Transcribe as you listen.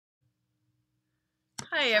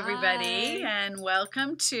Hi everybody, Hi. and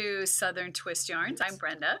welcome to Southern Twist Yarns. I'm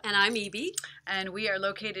Brenda. And I'm Evie. And we are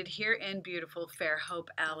located here in beautiful Fairhope,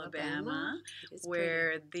 Alabama,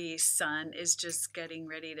 where the sun is just getting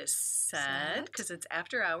ready to set because it's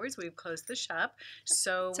after hours. We've closed the shop.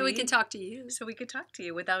 So we can talk to you. So we could talk to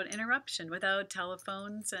you without interruption, without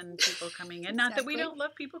telephones and people coming in. Not that we don't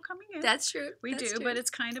love people coming in. That's true. We do, but it's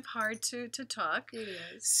kind of hard to talk. It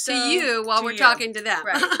is. So, to you while we're talking to them.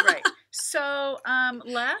 Right, right. So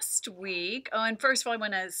last week, and first of all, I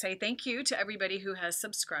want to say thank you to everybody who has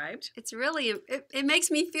subscribed. It's really, it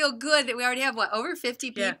makes me feel good that we already have, what, over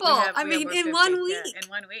 50 people? Yeah, I mean, in 1 week. Yeah, in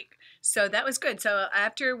 1 week. So that was good. So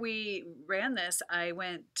after we ran this, I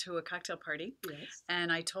went to a cocktail party. Yes.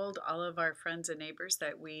 And I told all of our friends and neighbors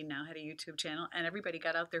that we now had a YouTube channel, and everybody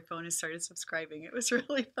got out their phone and started subscribing. It was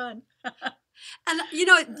really fun. And you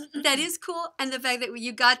know, that is cool. And the fact that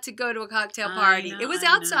you got to go to a cocktail party. It was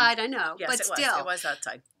outside, I know, yes, but still. It was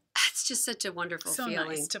outside. It's just such a wonderful feeling. So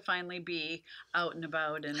nice to finally be out and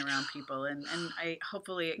about and around people, and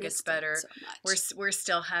hopefully it gets better. So we're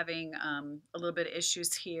still having a little bit of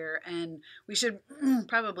issues here, and we should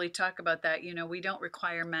probably talk about that. You know, we don't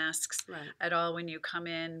require masks at all when you come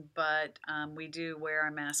in, but we do wear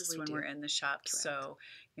our masks when we're in the shop. Correct. So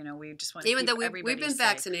you know, we just want to even though we've been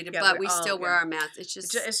vaccinated, but we still wear our masks.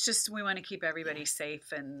 It's just we want to keep everybody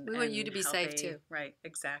safe, and we want you to be safe too. Right,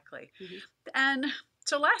 exactly. And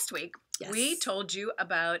so last week, we told you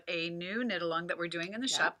about a new knit along that we're doing in the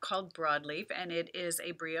shop called Broadleaf, and it is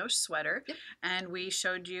a brioche sweater. And we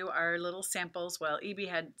showed you our little samples. Well, Evie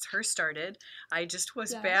had her started. I just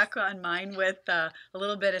was back on mine with a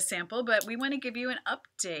little bit of sample, but we want to give you an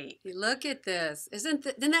update. Look at this. Isn't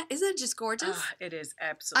it just gorgeous? It is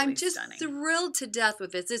absolutely stunning. I'm just stunning. Thrilled to death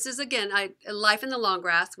with this. This is, again, Life in the Long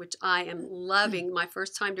Grass, which I am loving. My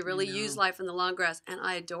first time to really use Life in the Long Grass, and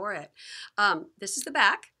I adore it. This is the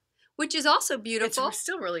back, which is also beautiful. It's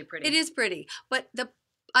still really pretty. It is pretty, but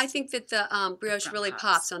I think that the brioche really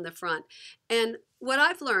pops on the front. And what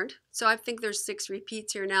I've learned, so I think there's 6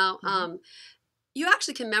 repeats here now. You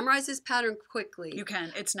actually can memorize this pattern quickly. You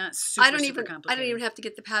can. It's not super complicated. I don't even have to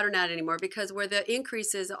get the pattern out anymore, because where the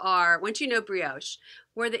increases are, once you know brioche,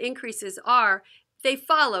 where the increases are, they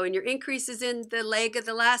follow, and your increase is in the leg of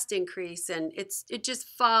the last increase, and it just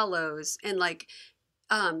follows. And like,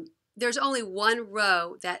 there's only one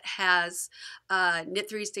row that has knit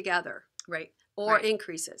threes together, or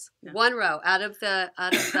increases. Yeah. One row out of the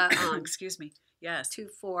excuse me. Yes. 2,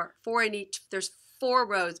 4 in each. There's 4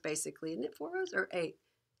 rows basically. Isn't it 4 rows or 8?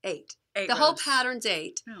 8. The whole pattern's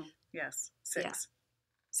 8. No. Yes. 6. Yeah.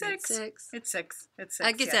 6. It's 6.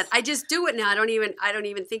 Like I said, I just do it now. I don't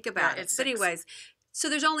even think about it. But anyways, so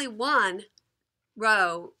there's only one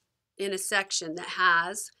row in a section that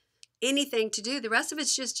has anything to do. The rest of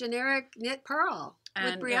it's just generic knit purl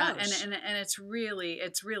with brioche. And it's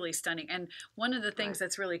really stunning. And one of the things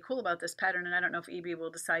that's really cool about this pattern, and I don't know if Evie will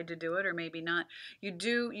decide to do it or maybe not,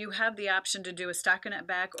 you have the option to do a stockinette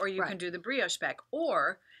back, or you can do the brioche back,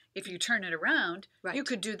 or if you turn it around, you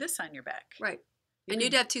could do this on your back. Right. And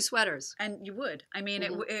you'd have 2 sweaters. And you would. I mean,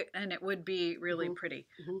 it would be really pretty.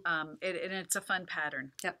 And it's a fun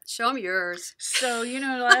pattern. Yep. Show them yours. So, you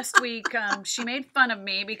know, last week she made fun of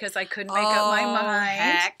me because I couldn't make up my mind.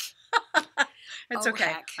 Heck. It's okay.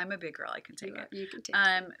 Heck. I'm a big girl. I can take it. You can take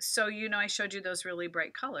it. So, you know, I showed you those really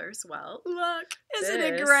bright colors. Well, look. Isn't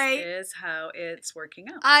it great? This is how it's working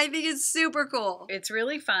out. I think it's super cool. It's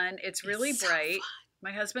really fun. It's really bright.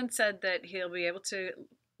 My husband said that he'll be able to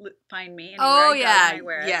find me anywhere I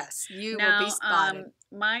wear it. Yes, you will be spotted.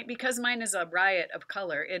 Because mine is a riot of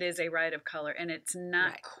color. It is a riot of color, and it's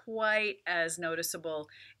not quite as noticeable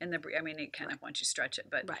in the. I mean, it kind of once you stretch it,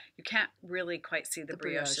 but you can't really quite see the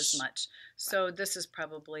brioche as much. So this is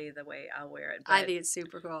probably the way I'll wear it. But I think it's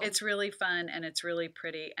super cool. It's really fun, and it's really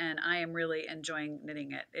pretty, and I am really enjoying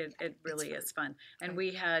knitting it. It really is fun, and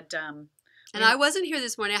we had. And I wasn't here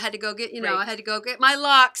this morning. I had to go get, I had to go get my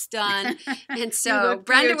locks done. And so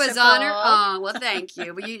Brenda was on her own. Well, thank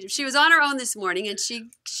you. But she was on her own this morning, and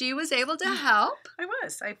she was able to help. I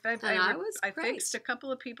was. I fixed a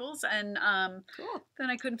couple of people's, and then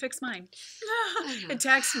I couldn't fix mine. It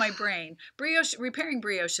taxed my brain. Repairing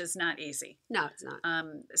brioche is not easy. No, it's not.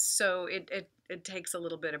 So it takes a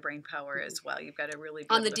little bit of brain power as well. You've got to really be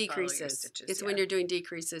on able the to decreases. Follow your stitches. It's when you're doing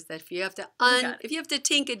decreases that if you have to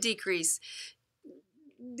tink a decrease,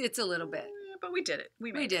 it's a little bit. But we did it.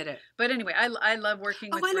 We did it. But anyway, I love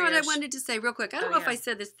working with I know brioche. what I wanted to say real quick. I don't know if I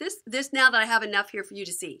said this now that I have enough here for you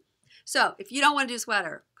to see. So if you don't want to do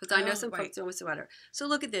sweater, because I know some folks don't want sweater. So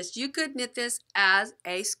look at this. You could knit this as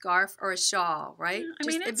a scarf or a shawl, right? I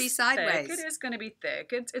mean, it'd be sideways. Thick. It is going to be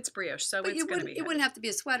thick. It's brioche, so it's going to be heavy. It wouldn't have to be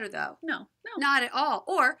a sweater, though. No. Not at all.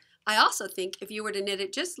 Or I also think if you were to knit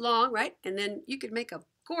it just long, right, and then you could make a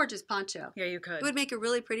gorgeous poncho. Yeah, you could. It would make a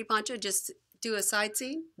really pretty poncho. Just do a side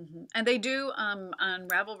seam. And they do on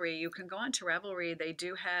Ravelry. You can go on to Ravelry. They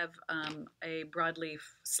do have a broadleaf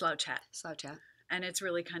slouch hat. Slouch hat. And it's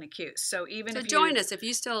really kind of cute. So even if join us if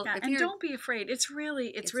you still. Yeah, and don't be afraid. It's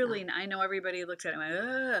really. I know everybody looks at it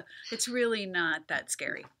and like, it's really not that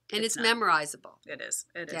scary. And it's memorizable. It is.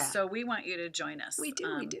 It is. So we want you to join us. We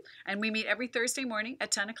do. And we meet every Thursday morning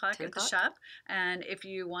at 10 o'clock at the shop. And if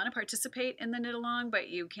you want to participate in the knit along, but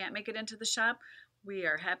you can't make it into the shop, we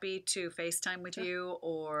are happy to FaceTime with you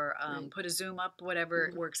or put a Zoom up,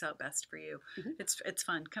 whatever works out best for you. It's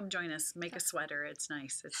fun. Come join us. Make a sweater. It's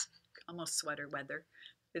nice. It's almost swetter weather.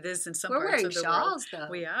 It is in some parts of the world. We're wearing shawls, though.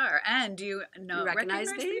 We are. And do you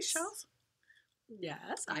recognize these shawls?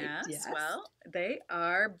 Yes. Yes. Well, they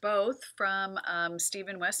are both from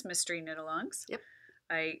Stephen West Mystery Knit-alongs. Yep.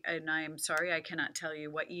 I am sorry, I cannot tell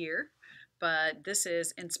you what year, but this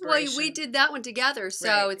is inspiration. Well, we did that one together,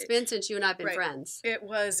 so it's been since you and I've been friends. It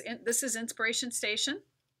was. This is Inspiration Station.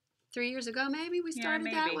 3 years ago, maybe we started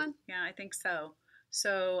that one. Yeah, I think so.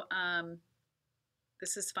 So.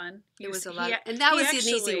 This is fun. It was a lot, and that was an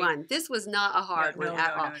easy one. This was not a hard one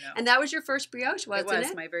at all. No. And that was your first brioche, wasn't it? It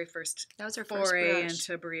was my very first. That was our first foray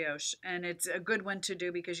into brioche, and it's a good one to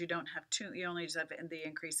do because you don't have you only just have the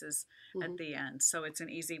increases at the end, so it's an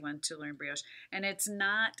easy one to learn brioche, and it's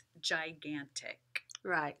not gigantic.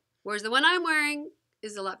 Right. Whereas the one I'm wearing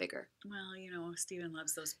is a lot bigger. Well, Stephen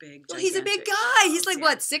loves those big. Well, he's a big guy. He's like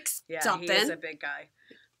what, 6 something? Yeah, he is a big guy.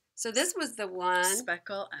 So this was the one.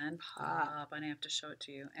 Speckle and Pop, and I have to show it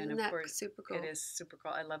to you. And Isn't of course, super cool? It is super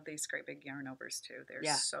cool. I love these great big yarn overs too. They're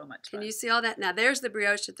so much fun. Can you see all that? Now there's the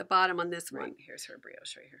brioche at the bottom on this one. Here's her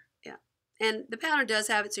brioche right here. Yeah. And the pattern does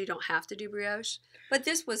have it so you don't have to do brioche. But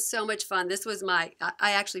this was so much fun. This was I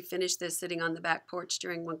actually finished this sitting on the back porch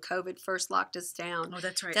during when COVID first locked us down. Oh,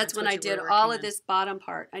 that's right. That's when I did all of this bottom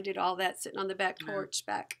part. I did all that sitting on the back porch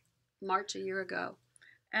back March a year ago.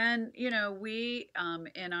 And, we,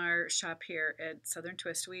 in our shop here at Southern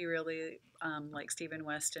Twist, we really like Stephen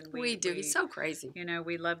West. And we do. He's so crazy.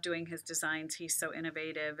 We love doing his designs. He's so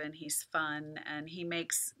innovative and he's fun and he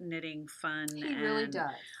makes knitting fun. He really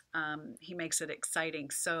does. He makes it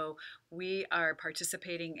exciting. So we are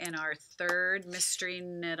participating in our 3rd mystery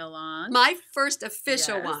knit along. My first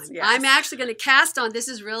official one. Yes. I'm actually going to cast on. This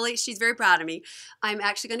is really, she's very proud of me. I'm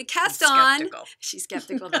actually going to cast on. She's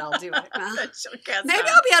skeptical that I'll do it. Maybe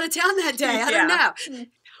I'll be out of town that day. I don't know. No, I will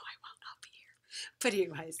not be here. But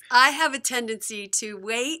anyways, I have a tendency to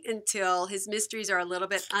wait until his mysteries are a little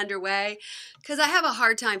bit underway because I have a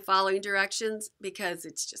hard time following directions because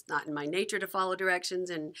it's just not in my nature to follow directions.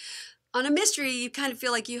 And on a mystery, you kind of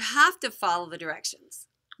feel like you have to follow the directions.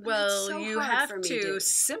 Well, you have to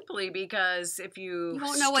simply because if you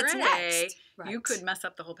won't know what's next. You could mess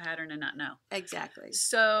up the whole pattern and not know. Exactly.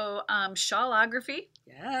 So, Shawlography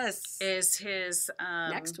is his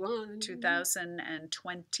next one.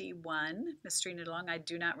 2021 mystery knit along. I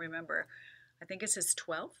do not remember. I think it's his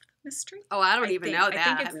 12th mystery. Oh, I don't even know that.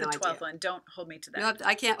 I think it's the 12th one. Don't hold me to that.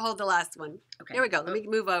 I can't hold the last one. Okay. Here we go. Let me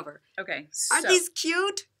move over. Okay. Aren't these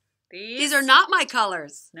cute? These are not my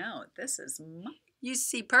colors. No, this is my. You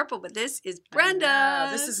see purple, but this is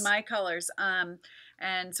Brenda's. This is my colors.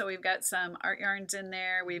 And so we've got some art yarns in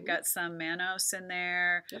there. We've got some Manos in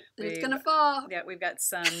there. Yep. It's going to fall. Yeah, we've got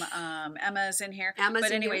some Emma's in here.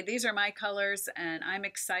 But anyway, these are my colors, and I'm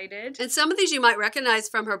excited. And some of these you might recognize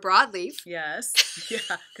from her broadleaf. Yes.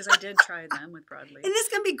 Yeah, because I did try them with broadleaf. Isn't this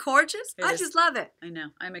going to be gorgeous? I just love it. I know.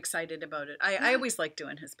 I'm excited about it. I always like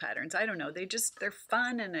doing his patterns. I don't know. They're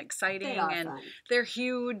fun and exciting. They're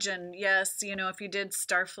huge. And yes, if you did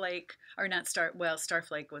Starflake, or not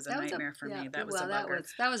Starflake was a nightmare for me. That was a bugger.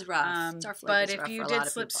 That was rough. But if you did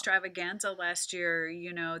Slipstravaganza last year,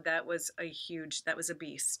 that was a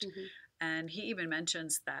beast. And he even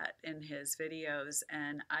mentions that in his videos.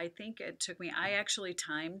 And I think it took me, I actually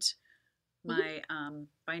timed my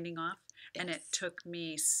binding off, and it took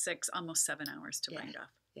me almost 7 hours to bind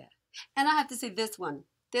off. Yeah. And I have to say this one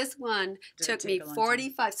took me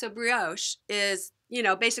 45. So brioche is,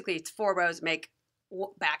 basically it's 4 rows make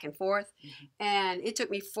back and forth. And it took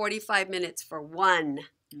me 45 minutes for one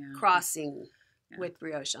crossing with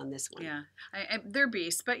brioche on this one. Yeah, they're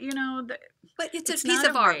beasts, but but it's a piece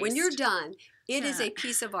of art. When you're done, it is a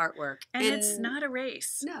piece of artwork. And it's not a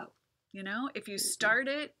race. No. If you start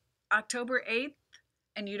it October 8th,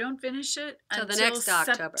 and you don't finish it till until the next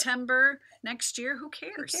October. September next year, who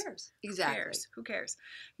cares? Who cares? Exactly. Who cares?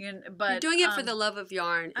 You know, but you're doing it for the love of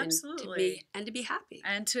yarn, absolutely, and to be happy,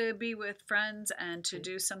 and to be with friends, and to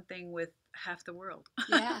do something with half the world.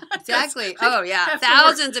 Yeah, exactly. Oh yeah,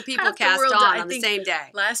 thousands of people cast on the same day.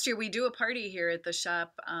 Last year we do a party here at the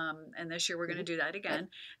shop, and this year we're going to do that again.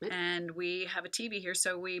 And we have a TV here,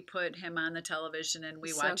 so we put him on the television and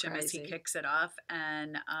we watch him as he kicks it off.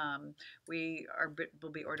 And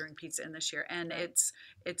we'll be ordering pizza in this year, and it's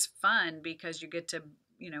fun because you get to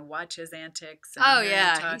watch his antics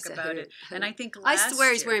and talk about it. And I think I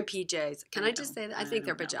swear he's wearing PJs. Can I just say that? I think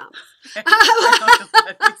they're pajamas. I don't know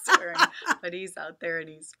what he's wearing, but he's out there and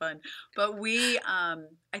he's fun. But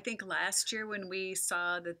I think last year when we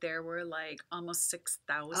saw that there were like almost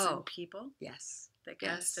 6,000 people that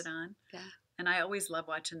cast it on. Yeah. And I always love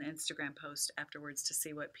watching the Instagram post afterwards to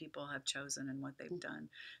see what people have chosen and what they've done.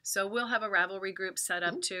 So we'll have a Ravelry group set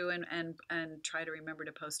up too, and try to remember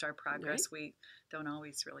to post our progress. We don't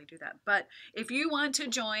always really do that. But if you want to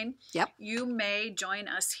join, you may join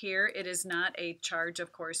us here. It is not a charge,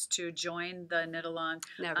 of course, to join the knit along.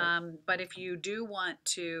 Never. But if you do want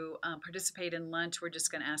to participate in lunch, we're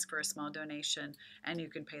just going to ask for a small donation, and you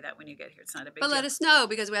can pay that when you get here. It's not a big deal. But let us know,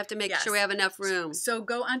 because we have to make sure we have enough room. So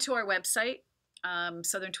go onto our website,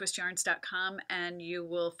 southerntwistyarns.com, and you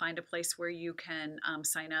will find a place where you can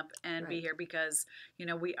sign up and be here, because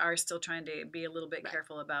we are still trying to be a little bit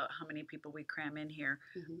careful about how many people we cram in here.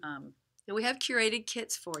 And we have curated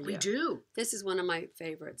kits for you. We do. This is one of my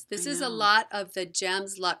favorites. This is a lot of the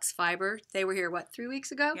Gems Luxe fiber. They were here, 3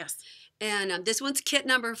 weeks ago? Yes. And this one's kit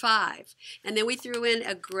number 5. And then we threw in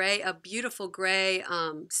a beautiful gray,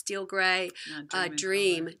 steel gray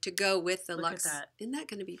dream to go with the Luxe. Look at that. Isn't that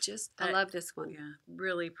going to be I love this one. Yeah,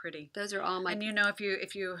 really pretty. Those are all my. And if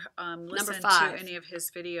you listen to any of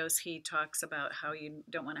his videos, he talks about how you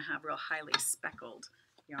don't want to have real highly speckled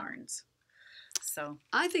yarns. So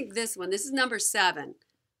I think this is number 7.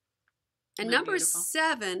 And number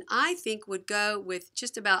 7, I think, would go with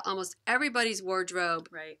just about almost everybody's wardrobe.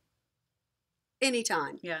 Right.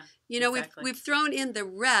 Anytime. Yeah. Exactly. We've thrown in the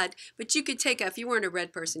red, but you could take, if you weren't a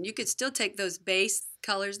red person, you could still take those base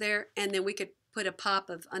colors there, and then we could put a pop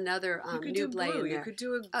of another new blade in there. You could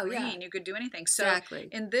do a green. You could do anything. So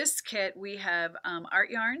in this kit, we have art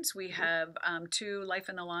yarns. We have 2 Life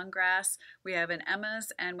in the Long Grass. We have an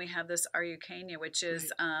Emma's, and we have this Araucania, which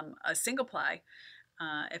is a single ply.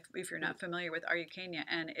 If you're not familiar with Araucania,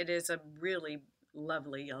 and it is a really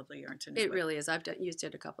lovely yarn to knit. It really is. I've used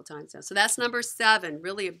it a couple times now. So that's number 7.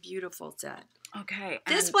 Really a beautiful set. Okay.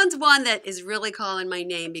 This one's one that is really calling my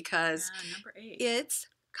name, because number 8. It's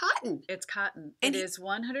cotton. It's cotton. And it is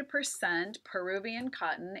 100% Peruvian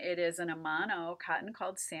cotton. It is an Amano cotton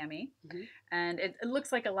called Sammy. And it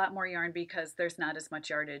looks like a lot more yarn because there's not as much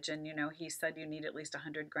yardage. And, he said you need at least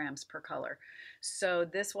 100 grams per color. So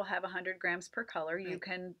this will have 100 grams per color. You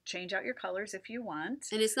can change out your colors if you want.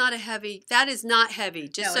 And it's not that is not heavy,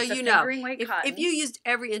 just so you know. If you used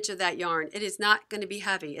every inch of that yarn, it is not going to be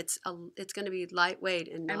heavy. It's going to be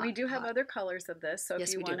lightweight and not we do have other colors of this. So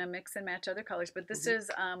if you want to mix and match other colors. But this is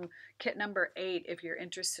kit number 8. If you're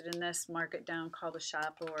interested in this, mark it down, call the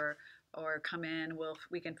shop, or come in.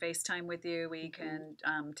 We can FaceTime with you. We can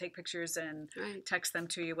take pictures and text them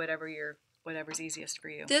to you, whatever's easiest for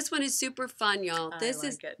you. This one is super fun, y'all. This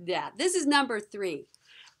is number 3.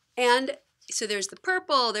 And so there's the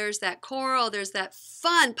purple, there's that coral, there's that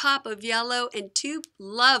fun pop of yellow, and 2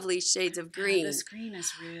 lovely shades of green. This green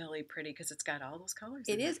is really pretty because it's got all those colors.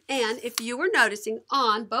 It is. And if you were noticing,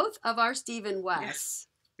 on both of our Stephen West,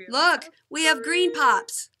 look, we have green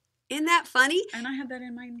pops. Isn't that funny? And I had that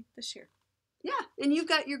in mine this year. Yeah, and you've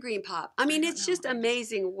got your green pop. I mean, it's just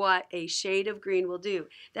amazing what a shade of green will do.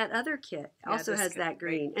 That other kit also has that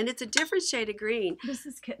green, and it's a different shade of green. This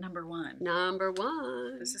is kit number 1.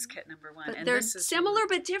 This is kit number 1. But and they're similar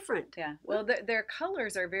but different. Yeah, well, their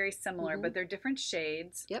colors are very similar, but they're different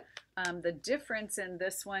shades. Yep. The difference in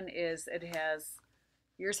this one is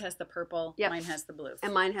yours has the purple, mine has the blue.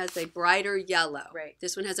 And mine has a brighter yellow. Right.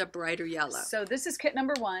 This one has a brighter yellow. So this is kit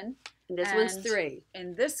number 1. And this one's 3.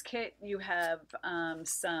 In this kit, you have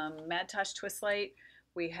some Mad Tosh Twist Light.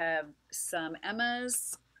 We have some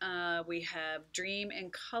Emma's. We have Dream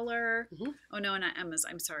in Color. Oh, no, not Emma's.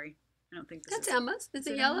 I'm sorry. I don't think that's Emma's. It's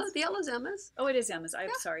a yellow. The yellow's Emma's. Oh, it is Emma's. I'm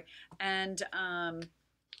sorry. And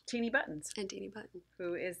Teeny Buttons. And Teeny Button.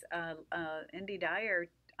 Who is indie dyer.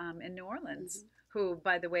 in New Orleans, who,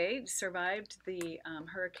 by the way, survived the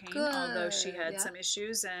hurricane, although she had some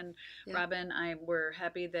issues. And Robin, we're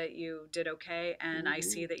happy that you did okay, and I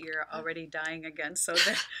see that you're already dying again. So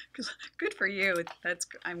good for you.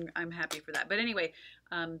 I'm happy for that. But anyway,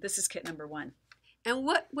 this is kit number 1. And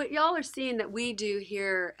what y'all are seeing that we do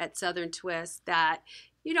here at Southern Twist that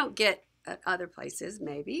you don't get at other places,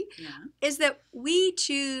 maybe, is that we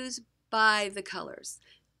choose by the colors.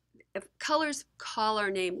 If colors call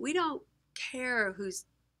our name, we don't care whose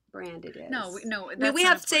brand it is. No. I mean, we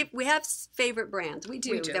have favorite brands. We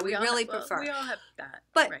do that we really prefer. We all have that.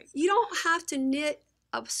 But you don't have to knit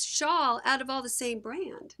a shawl out of all the same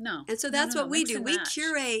brand. No. And so that's what we do. We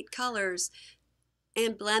curate colors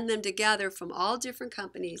and blend them together from all different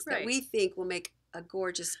companies that we think will make a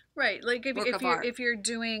gorgeous like if you're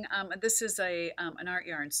doing this is an art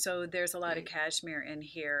yarn, so there's a lot of cashmere in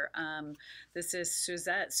here. This is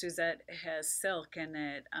Suzette has silk in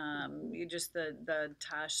it. You just the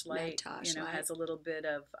Tosh Light has a little bit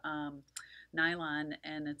of nylon,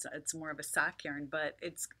 and it's more of a sock yarn, but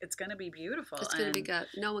it's going to be beautiful. It's going to be good.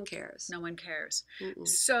 No one cares. No one cares.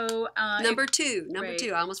 So number two.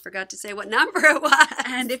 I almost forgot to say what number it was.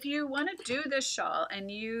 And if you want to do this shawl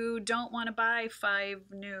and you don't want to buy 5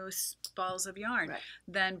 new balls of yarn,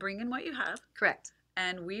 then bring in what you have. Correct.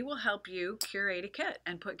 And we will help you curate a kit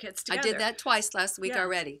and put kits together. I did that twice last week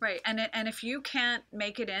already. Right. And if you can't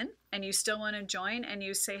make it in and you still want to join and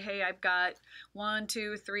you say, hey, I've got 1,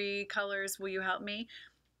 2, 3 colors, will you help me?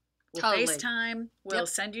 We'll FaceTime. We'll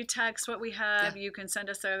send you text what we have. You can send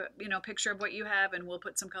us a picture of what you have, and we'll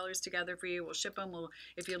put some colors together for you. We'll ship them.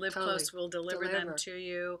 If you live close, we'll deliver them to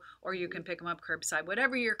you, or you can pick them up curbside,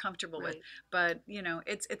 whatever you're comfortable with. But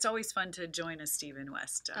it's always fun to join a Stephen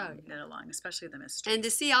West knit along, especially the mystery, and to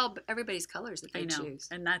see everybody's colors that they choose.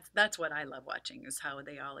 And that's what I love watching, is how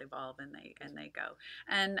they all evolve and they go.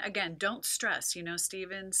 And again, don't stress.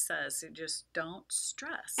 Stephen says, just don't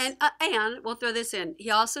stress. And we'll throw this in. He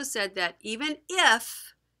also said that even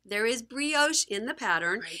if there is brioche in the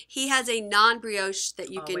pattern, he has a non-brioche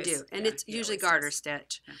that you can do, and it's usually garter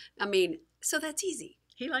stitch. I mean, so that's easy.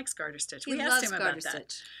 He likes garter stitch. We asked him about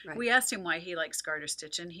that. We asked him why he likes garter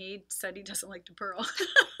stitch, and he said he doesn't like to purl.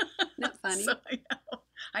 Isn't that funny? So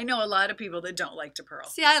I know a lot of people that don't like to purl.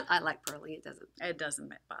 See, I like purling. It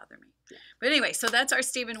doesn't bother me. But anyway, so that's our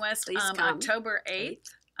Stephen West, October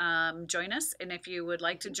 8th. Join us, and if you would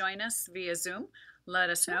like to join us via Zoom,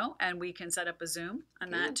 let us know, and we can set up a Zoom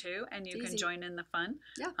on that too, and you can join in the fun.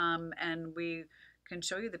 And we can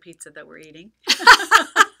show you the pizza that we're eating.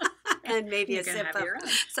 And maybe a sip of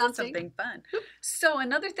something fun. So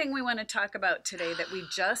another thing we want to talk about today that we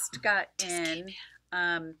just got in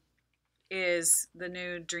is the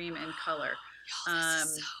new Dream in Color. This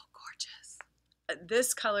is so gorgeous.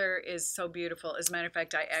 This color is so beautiful. As a matter of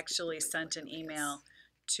fact, I actually sent an email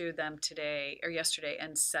to them today or yesterday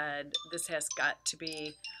and said, this has got to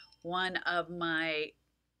be one of my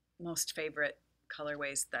most favorite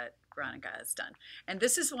colorways that Veronica has done. And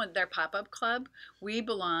this is their pop-up club. We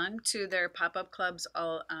belong to their pop-up clubs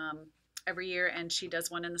all every year, and she does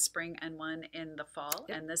one in the spring and one in the fall.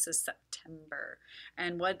 And this is September.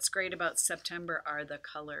 And what's great about September are the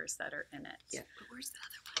colors that are in it. Where's the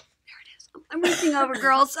other one? There it is. I'm reaching over,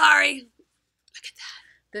 girl. Sorry. Look at that.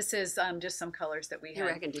 This is just some colors that we have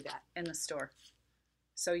I can do that in the store.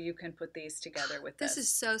 So you can put these together with this. This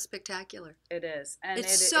is so spectacular. It is. And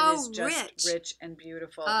it's so it is just rich and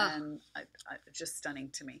beautiful and just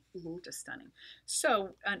stunning to me. Just stunning.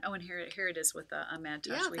 So, and here it is with a matte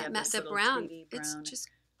touch. We have this little brown. brown. It's just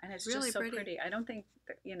and it's really just so pretty. I don't think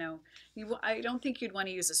I don't think you'd want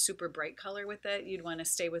to use a super bright color with it. You'd want to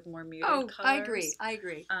stay with more muted colors. I agree. I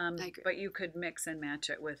agree. But you could mix and match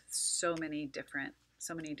it with so many different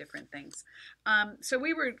things. So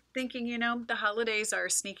we were thinking, the holidays are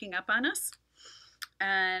sneaking up on us.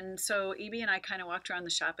 And so Evie and I kind of walked around the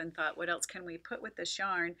shop and thought, what else can we put with this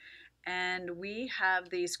yarn? And we have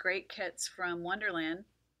these great kits from Wonderland,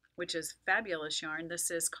 which is fabulous yarn. This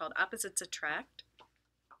is called Opposites Attract.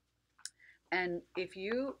 And if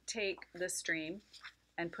you take this stream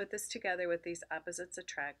and put this together with these Opposites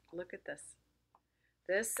Attract, look at this.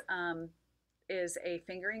 This is a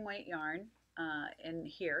fingering weight yarn in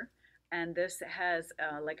here, and this has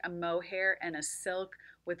like a mohair and a silk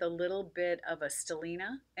with a little bit of a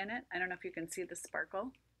stellina in it. I don't know if you can see the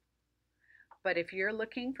sparkle, but if you're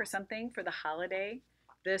looking for something for the holiday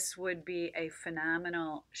this would be a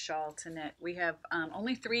phenomenal shawl to knit. We have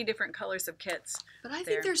only 3 different colors of kits. But I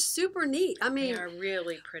think they're super neat. I mean, they are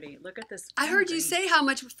really pretty. Look at this. I heard you say how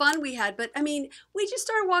much fun we had, but I mean, we just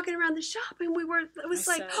started walking around the shop and it was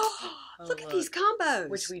like, look at these combos.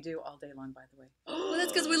 Which we do all day long, by the way. Well,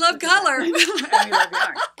 that's because we love color. And we love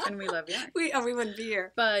yarn. And we love yarn. We wouldn't be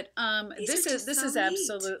here. But this is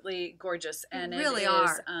absolutely gorgeous. And it really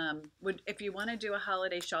if you want to do a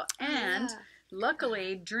holiday shawl, and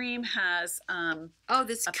luckily, Dream has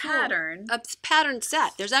this a pattern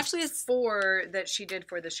set. There's actually that she did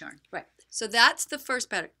for this yarn. Right. So that's the first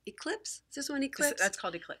pattern. Eclipse? Is this one Eclipse? That's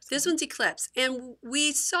called Eclipse. This one's Eclipse. And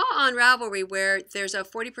we saw on Ravelry where there's a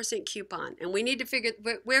 40% coupon. And we need to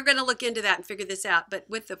we're going to look into that and figure this out. But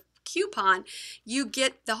with the coupon, you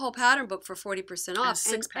get the whole pattern book for 40% off.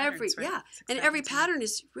 And every pattern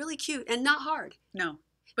is really cute and not hard. No.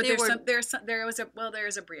 But there is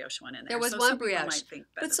a brioche one in there. There was one brioche.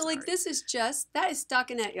 But so like this is that is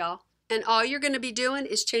stockinette, y'all. And all you're going to be doing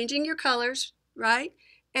is changing your colors, right?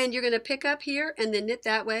 And you're going to pick up here and then knit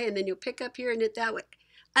that way, and then you'll pick up here and knit that way.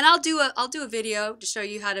 And I'll do a video to show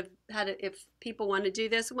you how to if people want to do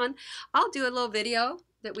this one. I'll do a little video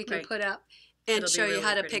that we can put up and show you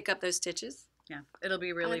how to pick up those stitches. Yeah, it'll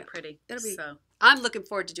be really pretty. I'm looking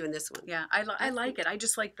forward to doing this one. Yeah, I like it. I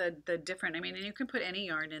just like the different. I mean, and you can put any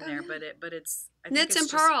yarn in there, but it's knits and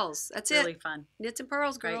pearls. That's really fun. Knits and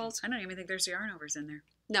pearls, girls. I don't even think there's yarn overs in there.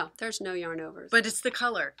 No, there's no yarn overs. But it's the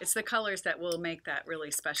color. It's the colors that will make that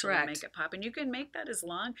really special and make it pop. And you can make that as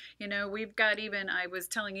long. You know, we've got I was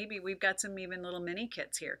telling Evie, we've got some even little mini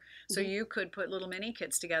kits here. So you could put little mini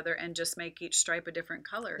kits together and just make each stripe a different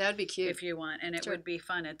color. That'd be cute if you want, and it would be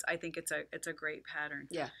fun. I think it's a great pattern.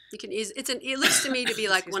 Yeah, you can it looks to me to be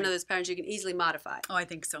like one of those patterns you can easily modify. Oh, I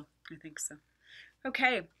think so.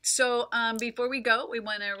 Okay, so before we go, we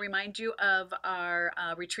want to remind you of our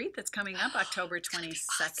retreat that's coming up October 22nd.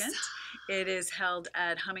 Awesome. It is held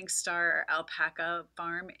at Humming Star Alpaca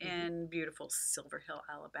Farm in beautiful Silver Hill,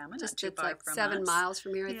 Alabama. Just not too far from 7 miles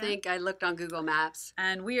from here, I think. I looked on Google Maps.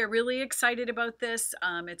 And we are really excited about this.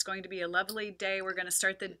 It's going to be a lovely day. We're going to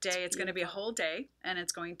start the day. It's going to be a whole day, and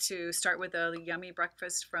it's going to start with a yummy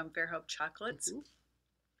breakfast from Fairhope Chocolates.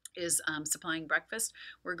 Is supplying breakfast.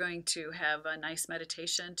 We're going to have a nice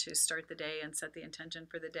meditation to start the day and set the intention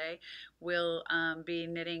for the day. We'll be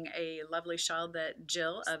knitting a lovely shawl that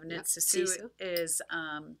Jill of Knit Sisu is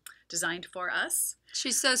designed for us.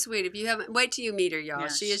 She's so sweet. If you haven't, wait till you meet her, y'all. Yeah,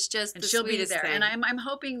 she is just the she'll sweetest be there. thing. And I'm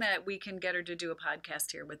hoping that we can get her to do a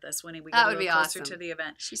podcast here with us when we get a little closer to the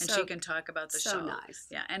event, she can talk about the shawl. Nice.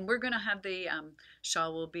 Yeah, and we're going to have the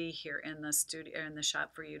shawl will be here in the studio in the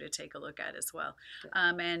shop for you to take a look at as well.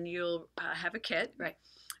 And you'll have a kit. Right.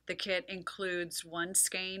 The kit includes one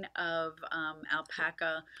skein of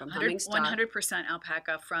alpaca, from 100%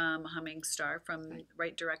 alpaca from Humming Star,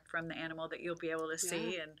 right direct from the animal that you'll be able to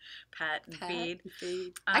see and pet and feed.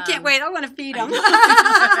 I can't wait. I want to feed them.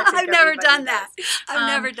 I've never done that. I've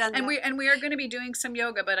never done that. And we are going to be doing some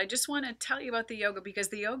yoga, but I just want to tell you about the yoga because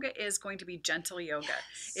the yoga is going to be gentle yoga.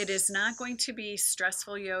 Yes. It is not going to be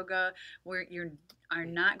stressful yoga where you are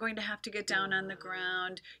not going to have to get down on the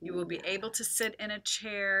ground. You will be able to sit in a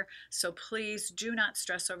chair. So please do not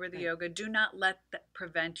stress over the yoga. Do not let that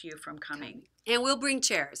prevent you from coming. And we'll bring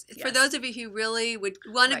chairs. Yes. For those of you who really would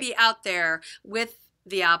want to be out there with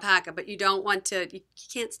the alpaca, but you don't want to, you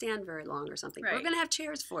can't stand very long or something. We're going to have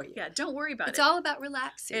chairs for you. Yeah, don't worry about it. It's all about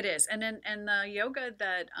relaxing. It is. And the yoga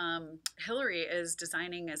that Hillary is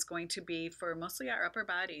designing is going to be for mostly our upper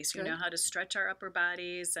bodies. You know how to stretch our upper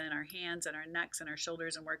bodies and our hands and our necks and our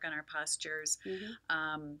shoulders and work on our postures.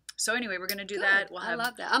 So anyway, we're going to do that. I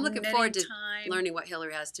love that. I'm looking forward to learning what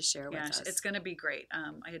Hillary has to share with us. It's going to be great.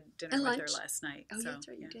 I had dinner with her last night. Oh, that's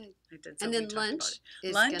right, you did. I did. So and then lunch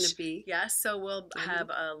is going to be. Yes, so we'll have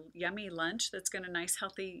a yummy lunch that's going to nice,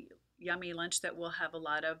 healthy, yummy lunch that will have a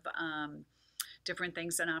lot of different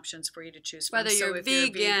things and options for you to choose from. Whether you're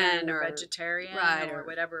vegan or vegetarian or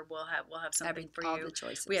whatever, we'll have something for you. The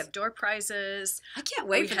choices. We have door prizes. I can't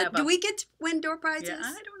wait for that. Do we get to win door prizes? Yeah,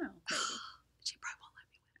 I don't know. Maybe. She probably won't let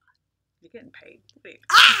me win one. You're getting paid.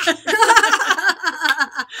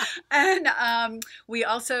 And we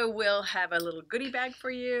also will have a little goodie bag for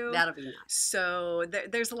you. That'll be nice. So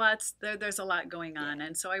there's a lot going on,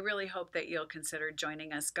 and so I really hope that you'll consider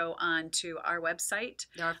joining us. Go on to our website.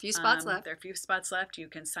 There are a few spots left. There are a few spots left. You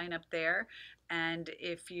can sign up there. And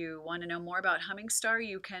if you want to know more about Humming Star,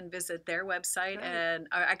 you can visit their website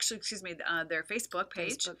their Facebook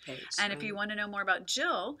page. And if you want to know more about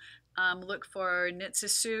Jill, look for Knits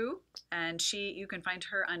Sue, and you can find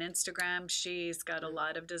her on Instagram. She's got a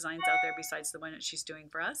lot of designs out there besides the one that she's doing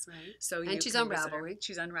for us. Right. So and she's on Ravelry.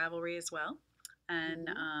 She's on Ravelry as well. And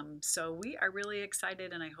so we are really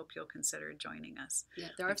excited, and I hope you'll consider joining us. Yeah,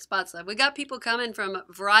 there are spots left. We got people coming from a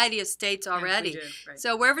variety of states already. Yeah, we do, right.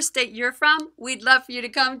 So wherever state you're from, we'd love for you to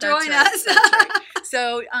come join us. That's right.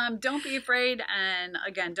 So don't be afraid, and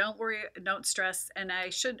again, don't worry, don't stress. And I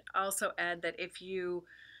should also add that if you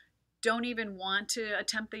don't even want to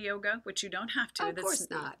attempt the yoga, which you don't have to. Of course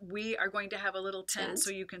not. We are going to have a little tent so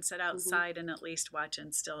you can sit outside and at least watch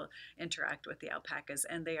and still interact with the alpacas.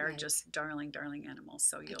 And they are just darling, darling animals.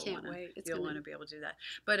 So you'll want to be able to do that.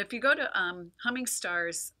 But if you go to Humming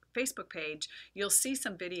Star's Facebook page, you'll see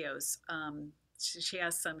some videos.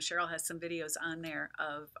 Cheryl has some videos on there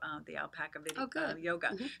of the alpaca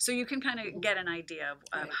yoga. So you can kind of get an idea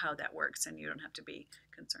of how that works, and you don't have to be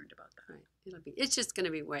concerned about that. Right. It's just going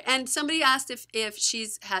to be way. And somebody asked if she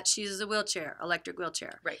uses a wheelchair, electric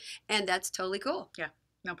wheelchair. Right. And that's totally cool. Yeah.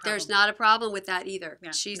 No problem. There's not a problem with that either.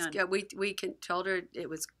 Yeah, we told her it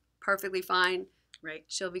was perfectly fine. Right.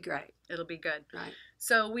 She'll be great. It'll be good. Right.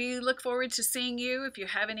 So we look forward to seeing you. If you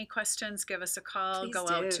have any questions, give us a call. Please Go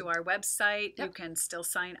do. out to our website. Yep. You can still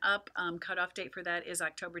sign up. Cutoff date for that is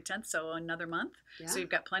October 10th, so another month. Yeah. So you've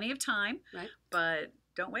got plenty of time. Right. But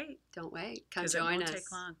don't wait. Don't wait. Come join us. It won't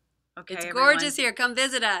take long. Okay, it's everyone. gorgeous here. Come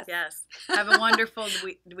visit us. Yes. Have a wonderful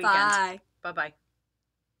weekend. Bye. Bye-bye.